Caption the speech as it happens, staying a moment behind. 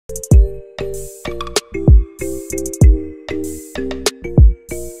Yo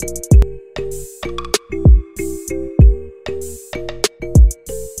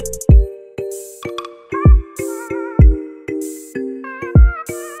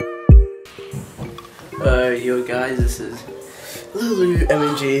guys, this is Lulu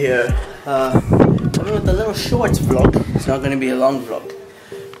MNG here. Coming with a little short vlog. It's not gonna be a long vlog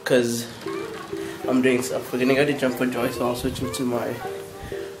because I'm doing stuff. We're gonna go to Jump for Joy, so I'll switch into my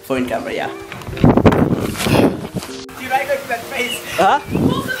phone camera. Yeah. Dude, I got that face. Huh?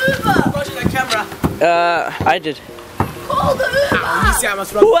 Call the Uber. Watching that camera. I did. Call the Uber. You see how much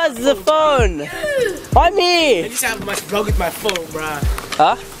vlog? Who has the phone? Why me? You see how much vlog with my phone, bruh.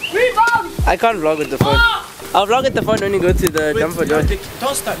 Huh? Revlog. I can't vlog with the phone. Oh. I'll vlog with the phone when you go to the Jump for Joy.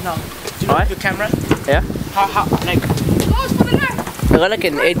 Don't start now. Do you know Why? your camera? Yeah. How, like? I got like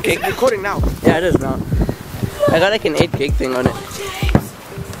an 8 gig. It's recording now. Yeah, it is now. I got like an 8 gig thing on it.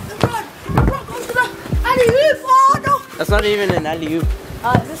 That's not even an alley-oop.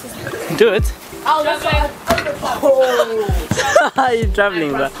 This is. Do it. Oh, that's Are you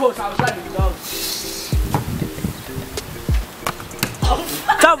traveling, bro? Of course, I was driving.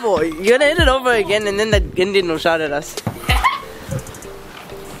 Tabo, you're gonna hit it over again and then the Indian will shout at us.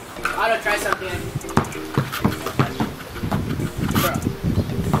 I don't try something.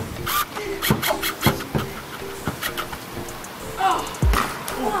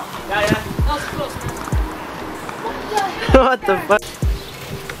 Yeah. That was close, man. What the fuck?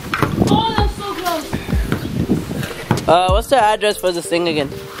 Oh, that's so close. What's the address for this thing again?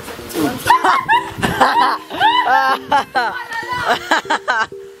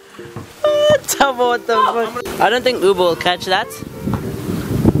 Tabo, what the fuck? I don't think Uber will catch that.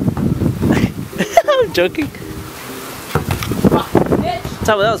 I'm joking.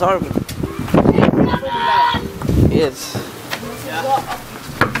 Tabo, that was horrible. Yes. Yeah?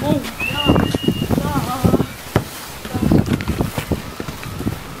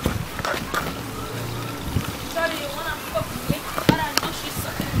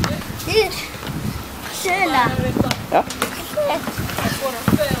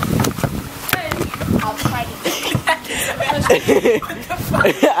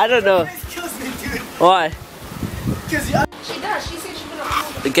 I don't know. Why? She does. She said she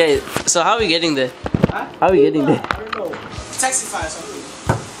would. Okay, so how are we getting there? Huh? How are we getting there? I don't know. Taxify or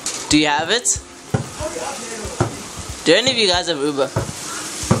something. Do you have it? Do any of you guys have Uber? This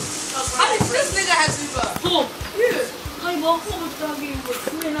nigga has Uber.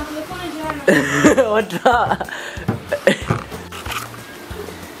 What the?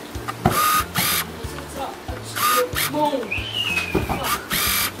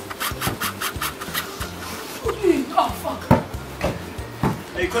 Oh fuck.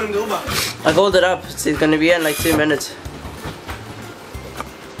 Are you calling the Uber? I called it up. It's gonna be in like 2 minutes.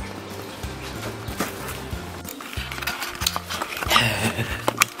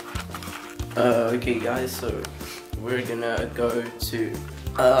 Okay guys, so we're gonna go to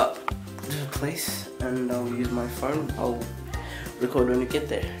the place and I'll use my phone. I'll record when we get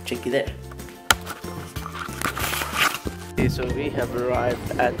there. Check you there. Okay, so we have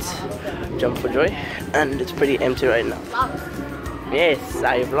arrived at Jump for Joy and it's pretty empty right now. Yes,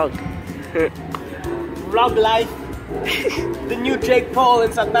 I vlog. Vlog life. The new Jake Paul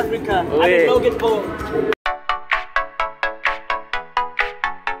in South Africa. I mean Logan Paul.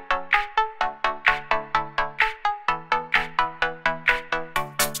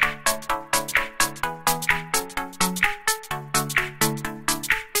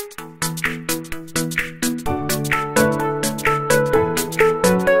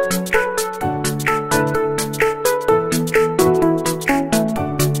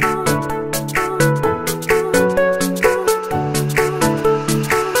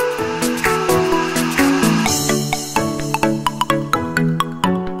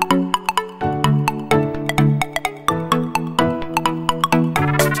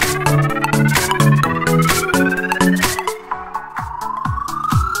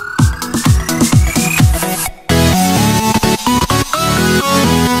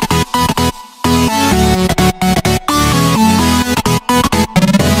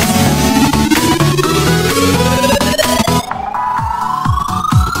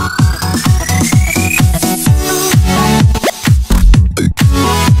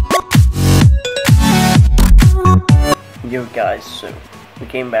 Yo guys, so we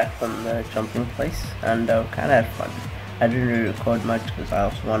came back from the jumping place and kind of had fun. I didn't really record much because I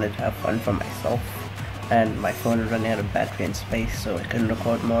also wanted to have fun for myself and my phone is running out of battery and space, so I couldn't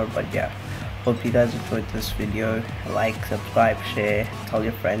record more. But yeah, hope you guys enjoyed this video. Like, subscribe, share, tell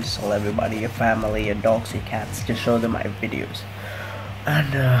your friends, tell everybody, your family, your dogs, your cats, just show them my videos.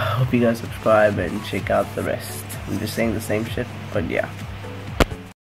 And hope you guys subscribe and check out the rest. I'm just saying the same shit, but yeah.